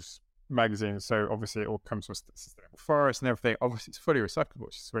approved magazine. So obviously it all comes from sustainable forest and everything. Obviously it's fully recyclable,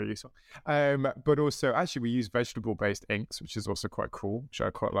 which is very useful. But also actually we use vegetable-based inks, which is also quite cool, which I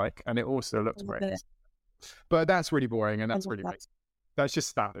quite like. And it also looks great. But that's really boring and that's really basic. That's just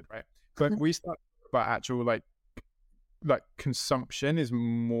standard, right? But we start about actual like consumption is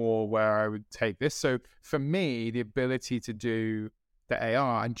more where I would take this. So for me, the ability to do the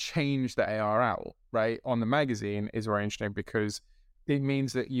AR and change the AR out, right, on the magazine is very interesting, because it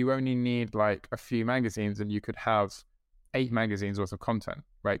means that you only need like a few magazines and you could have 8 magazines worth of content,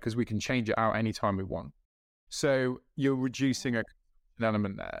 right? Because we can change it out anytime we want. So you're reducing an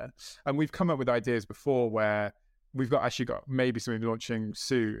element there. And we've come up with ideas before where we've got maybe something launching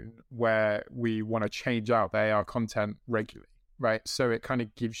soon where we want to change out the AR content regularly, right? So it kind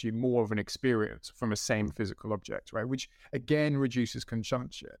of gives you more of an experience from a same physical object, right? Which again reduces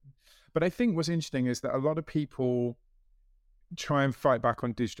consumption. But I think what's interesting is that a lot of people try and fight back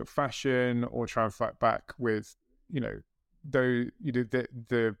on digital fashion, or try and fight back with,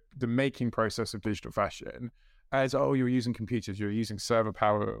 the making process of digital fashion as, oh, you're using computers, you're using server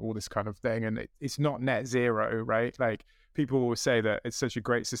power, all this kind of thing. And it's not net zero, right? Like people will say that it's such a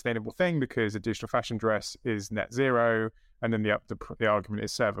great sustainable thing because a digital fashion dress is net zero. And then the argument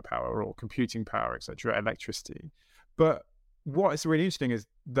is server power or computing power, etc., electricity. But what is really interesting is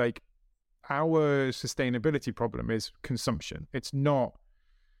like our sustainability problem is consumption. It's not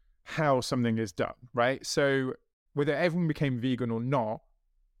how something is done, right? So whether everyone became vegan or not,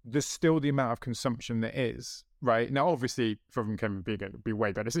 there's still the amount of consumption there is, right? Now, obviously, if everyone became vegan, it would be a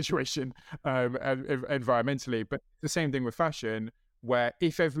way better situation environmentally. But the same thing with fashion, where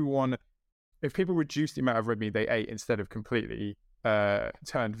if people reduced the amount of red meat they ate instead of completely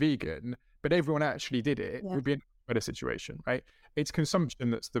turned vegan, but everyone actually did it, we'd be in a better situation, right? It's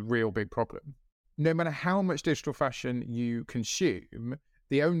consumption that's the real big problem. No matter how much digital fashion you consume,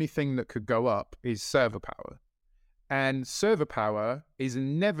 the only thing that could go up is server power. And server power is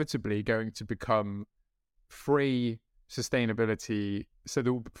inevitably going to become free sustainability,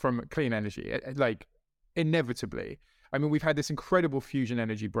 from clean energy, like inevitably. I mean, we've had this incredible fusion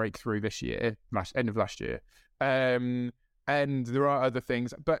energy breakthrough this year, end of last year. And there are other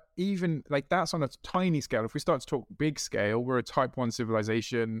things, but even like that's on a tiny scale. If we start to talk big scale, we're a type 1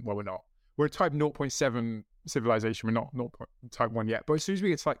 civilization. Well, we're not. We're a type 0.7 civilization. We're not type 1 yet. But as soon as we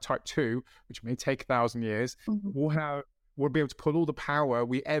get to like type 2, which may take 1,000 years, we'll be able to pull all the power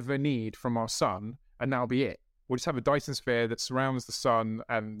we ever need from our sun, and that'll be it. We'll just have a Dyson sphere that surrounds the sun,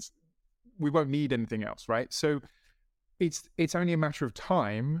 and we won't need anything else, right? So it's only a matter of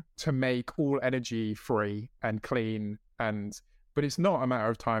time to make all energy free and clean, but it's not a matter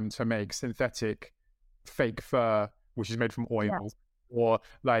of time to make synthetic fake fur, which is made from oil, or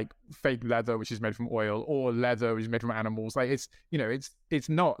like fake leather, which is made from oil, or leather, which is made from animals. Like it's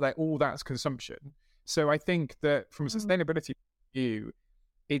not like all that's consumption. So I think that from a sustainability view,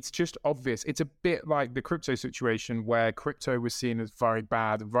 it's just obvious. It's a bit like the crypto situation where crypto was seen as very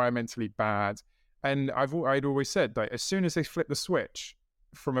bad, environmentally bad, And I'd always said, like, as soon as they flip the switch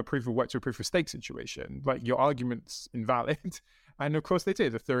from a proof of work to a proof of stake situation, like, your argument's invalid. And of course they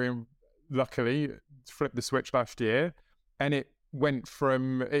did. Ethereum, luckily, flipped the switch last year, and it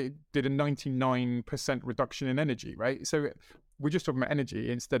did a 99% reduction in energy, right? So we're just talking about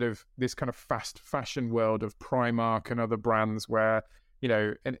energy instead of this kind of fast fashion world of Primark and other brands where, you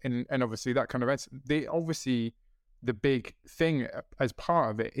know, and obviously that kind of, the big thing as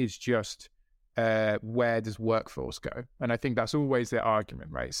part of it is just where does workforce go? And I think that's always the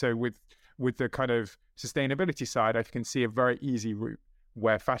argument, right? So with the kind of sustainability side, I can see a very easy route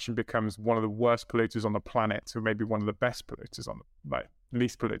where fashion becomes one of the worst polluters on the planet to maybe one of the best polluters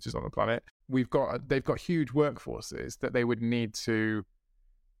least polluters on the planet. They've got huge workforces that they would need to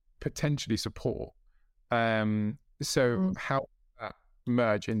potentially support. So how that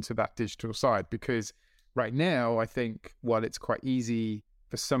merge into that digital side? Because right now, I think while it's quite easy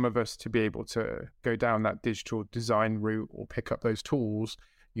for some of us to be able to go down that digital design route or pick up those tools,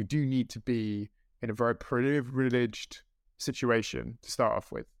 you do need to be in a very privileged situation to start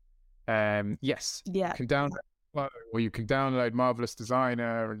off with. Yes, you can download or you can download Marvelous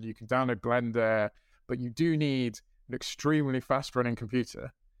Designer and you can download Blender, but you do need an extremely fast running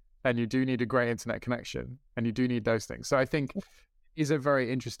computer and you do need a great internet connection and you do need those things. So I think it is a very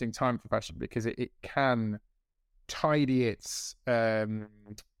interesting time for fashion because it can tidy its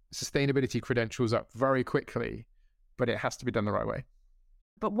sustainability credentials up very quickly, but it has to be done the right way.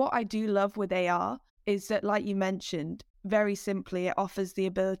 But what I do love with AR is that, like you mentioned, very simply, it offers the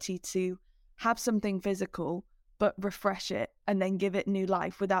ability to have something physical, but refresh it and then give it new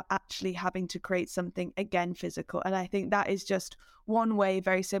life without actually having to create something again physical. And I think that is just one way,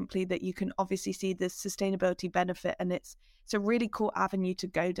 very simply, that you can obviously see the sustainability benefit. And it's a really cool avenue to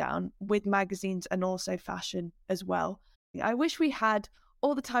go down with magazines and also fashion as well. I wish we had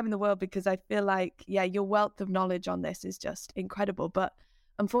all the time in the world because I feel like, your wealth of knowledge on this is just incredible. But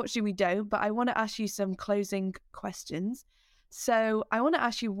unfortunately, we don't. But I want to ask you some closing questions. So I want to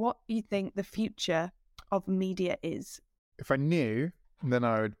ask you what you think the future of media is. If I knew, then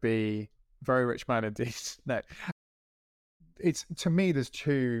I would be a very rich man indeed. No. It's, to me, there's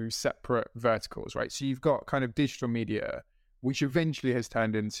two separate verticals, right? So you've got kind of digital media, which eventually has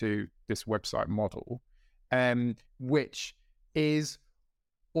turned into this website model, which is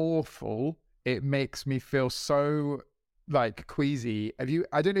awful. It makes me feel so like queasy. I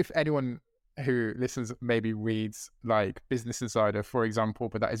don't know if anyone who listens maybe reads like Business Insider, for example,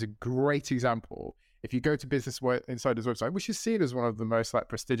 but that is a great example. If you go to Business Insider's website, which is seen as one of the most like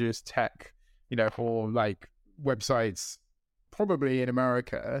prestigious tech, or like websites probably in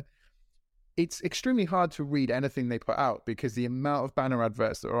America, it's extremely hard to read anything they put out because the amount of banner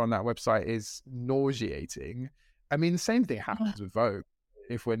adverts that are on that website is nauseating. I mean, the same thing happens with Vogue,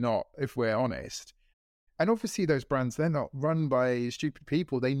 if we're honest. And obviously those brands, they're not run by stupid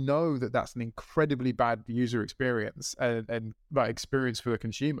people. They know that that's an incredibly bad user experience and like experience for the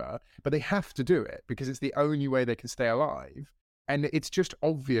consumer, but they have to do it because it's the only way they can stay alive. And it's just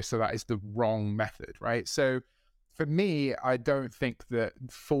obvious that is the wrong method, right? So for me, I don't think that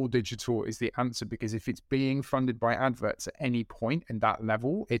full digital is the answer because if it's being funded by adverts at any point in that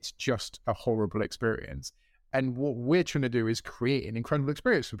level, it's just a horrible experience. And what we're trying to do is create an incredible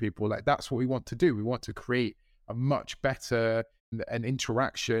experience for people. Like, that's what we want to do. We want to create a much better an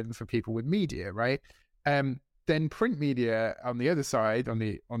interaction for people with media, right? Then print media on the other side, on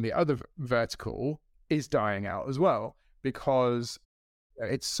the other vertical, is dying out as well because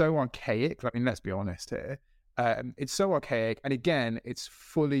it's so archaic. I mean, let's be honest here. It's so archaic. And again, it's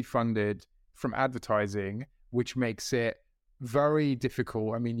fully funded from advertising, which makes it very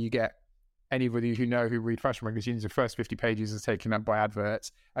difficult. I mean, you get anybody who read fashion magazines, the first 50 pages is taken up by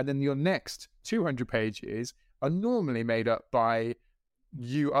adverts. And then your next 200 pages are normally made up by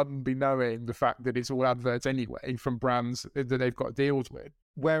you unbeknowing the fact that it's all adverts anyway from brands that they've got deals with.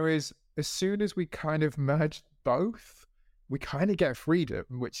 Whereas as soon as we kind of merge both, we kind of get freedom,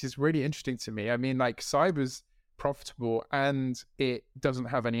 which is really interesting to me. I mean, like, Cyber's profitable and it doesn't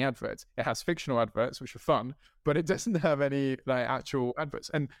have any adverts. It has fictional adverts, which are fun, but it doesn't have any like actual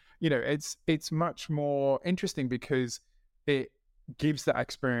adverts. And it's much more interesting because it gives that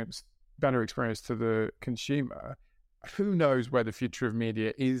better experience to the consumer. Who knows where the future of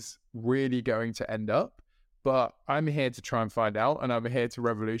media is really going to end up, but I'm here to try and find out, and I'm here to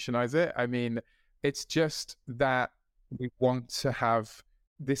revolutionize it. I mean, it's just that we want to have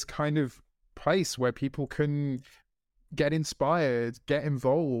this kind of place where people can get inspired, get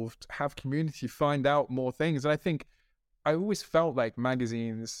involved, have community, find out more things. And I think I always felt like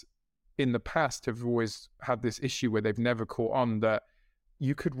magazines in the past have always had this issue where they've never caught on that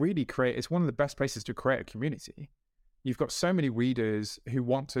you could really create, it's one of the best places to create a community. You've got so many readers who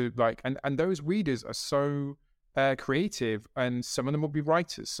want to and those readers are so creative, and some of them will be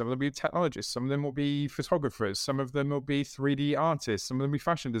writers, some of them will be technologists, some of them will be photographers, some of them will be 3D artists, some of them will be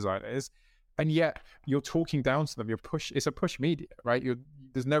fashion designers, and yet you're talking down to them. It's a push media, right?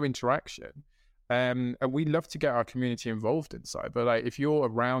 There's no interaction. And we love to get our community involved in cyber. Like if you're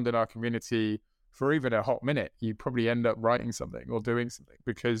around in our community for even a hot minute, you probably end up writing something or doing something,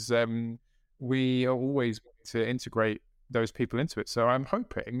 because we are always wanting to integrate those people into it. So I'm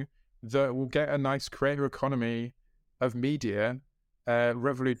hoping that we'll get a nice creator economy of media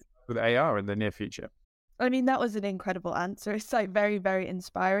revolution with AR in the near future. I mean, that was an incredible answer. It's like very, very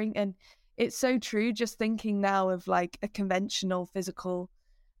inspiring. And it's so true. Just thinking now of like a conventional physical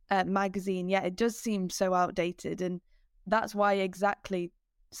magazine, yeah, it does seem so outdated, and that's why exactly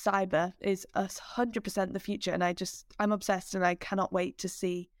cyber is 100% the future. And I'm obsessed, and I cannot wait to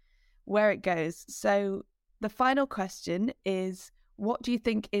see where it goes. So the final question is, what do you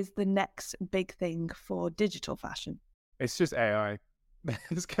think is the next big thing for digital fashion? It's just AI.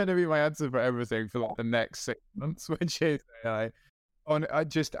 It's going to be my answer for everything for like the next 6 months, which is AI.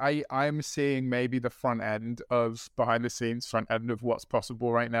 I'm seeing maybe the behind the scenes front end of what's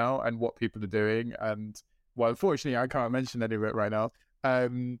possible right now and what people are doing. And well, unfortunately, I can't mention any of it right now.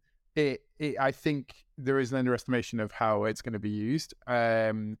 I think there is an underestimation of how it's going to be used.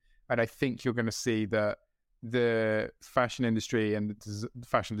 And I think you're going to see that the fashion industry and the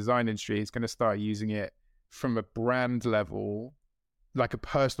fashion design industry is going to start using it from a brand level, like a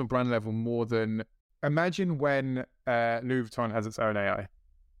personal brand level, more than... Imagine when Louis Vuitton has its own AI,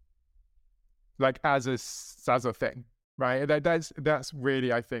 like as a thing, right? That's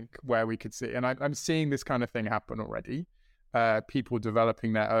really, I think, where we could see. And I'm seeing this kind of thing happen already. People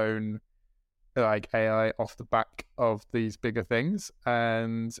developing their own like AI off the back of these bigger things,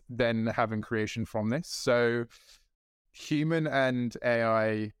 and then having creation from this. So human and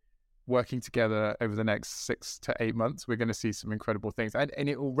AI working together over the next 6 to 8 months, we're going to see some incredible things, and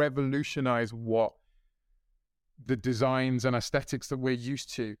it will revolutionize what the designs and aesthetics that we're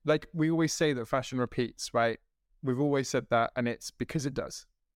used to. Like we always say that fashion repeats, right? We've always said that, and it's because it does.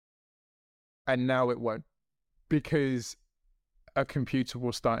 And now it won't, because a computer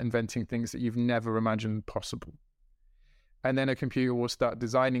will start inventing things that you've never imagined possible. And then a computer will start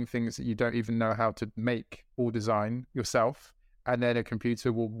designing things that you don't even know how to make or design yourself. And then a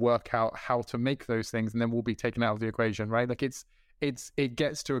computer will work out how to make those things, and then will be taken out of the equation, right? Like it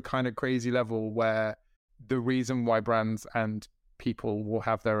gets to a kind of crazy level where the reason why brands and people will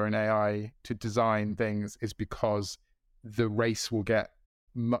have their own AI to design things is because the race will get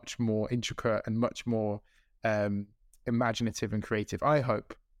much more intricate and much more imaginative and creative, I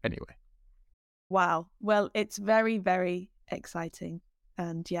hope, anyway. Wow. Well, it's very, very exciting.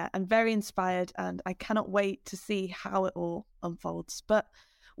 And yeah, I'm very inspired, and I cannot wait to see how it all unfolds. But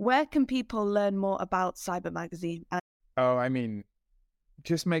where can people learn more about Cyber Magazine? Oh, I mean,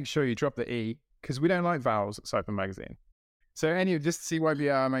 just make sure you drop the E, because we don't like vowels at Cyber Magazine. So anyway, just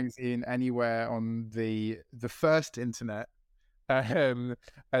CYBR Magazine anywhere on the first internet. And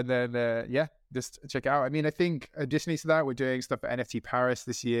then, just check it out. I mean, I think additionally to that, we're doing stuff at NFT Paris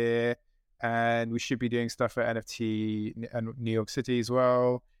this year, and we should be doing stuff at NFT and New York City as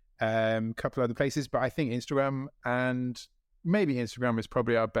well. A couple other places, but I think Instagram is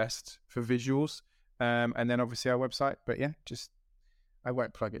probably our best for visuals. And then obviously our website. But yeah, I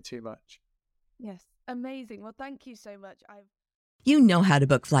won't plug it too much. Yes. Amazing. Well, thank you so much. You know how to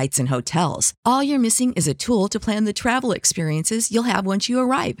book flights and hotels. All you're missing is a tool to plan the travel experiences you'll have once you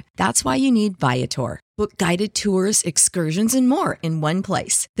arrive. That's why you need Viator. Book guided tours, excursions, and more in one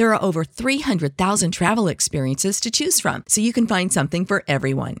place. There are over 300,000 travel experiences to choose from, so you can find something for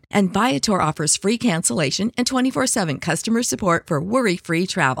everyone. And Viator offers free cancellation and 24/7 customer support for worry-free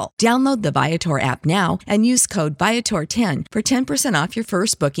travel. Download the Viator app now and use code Viator10 for 10% off your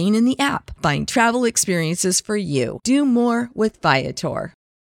first booking in the app. Find travel experiences for you. Do more with Viator.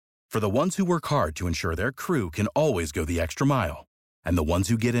 For the ones who work hard to ensure their crew can always go the extra mile, and the ones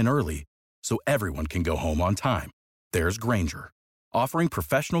who get in early so everyone can go home on time, there's Grainger, offering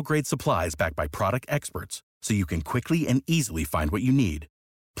professional-grade supplies backed by product experts so you can quickly and easily find what you need.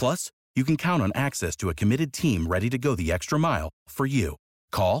 Plus, you can count on access to a committed team ready to go the extra mile for you.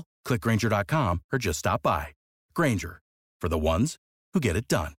 Call, click Grainger.com, or just stop by. Grainger, for the ones who get it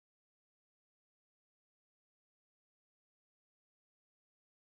done.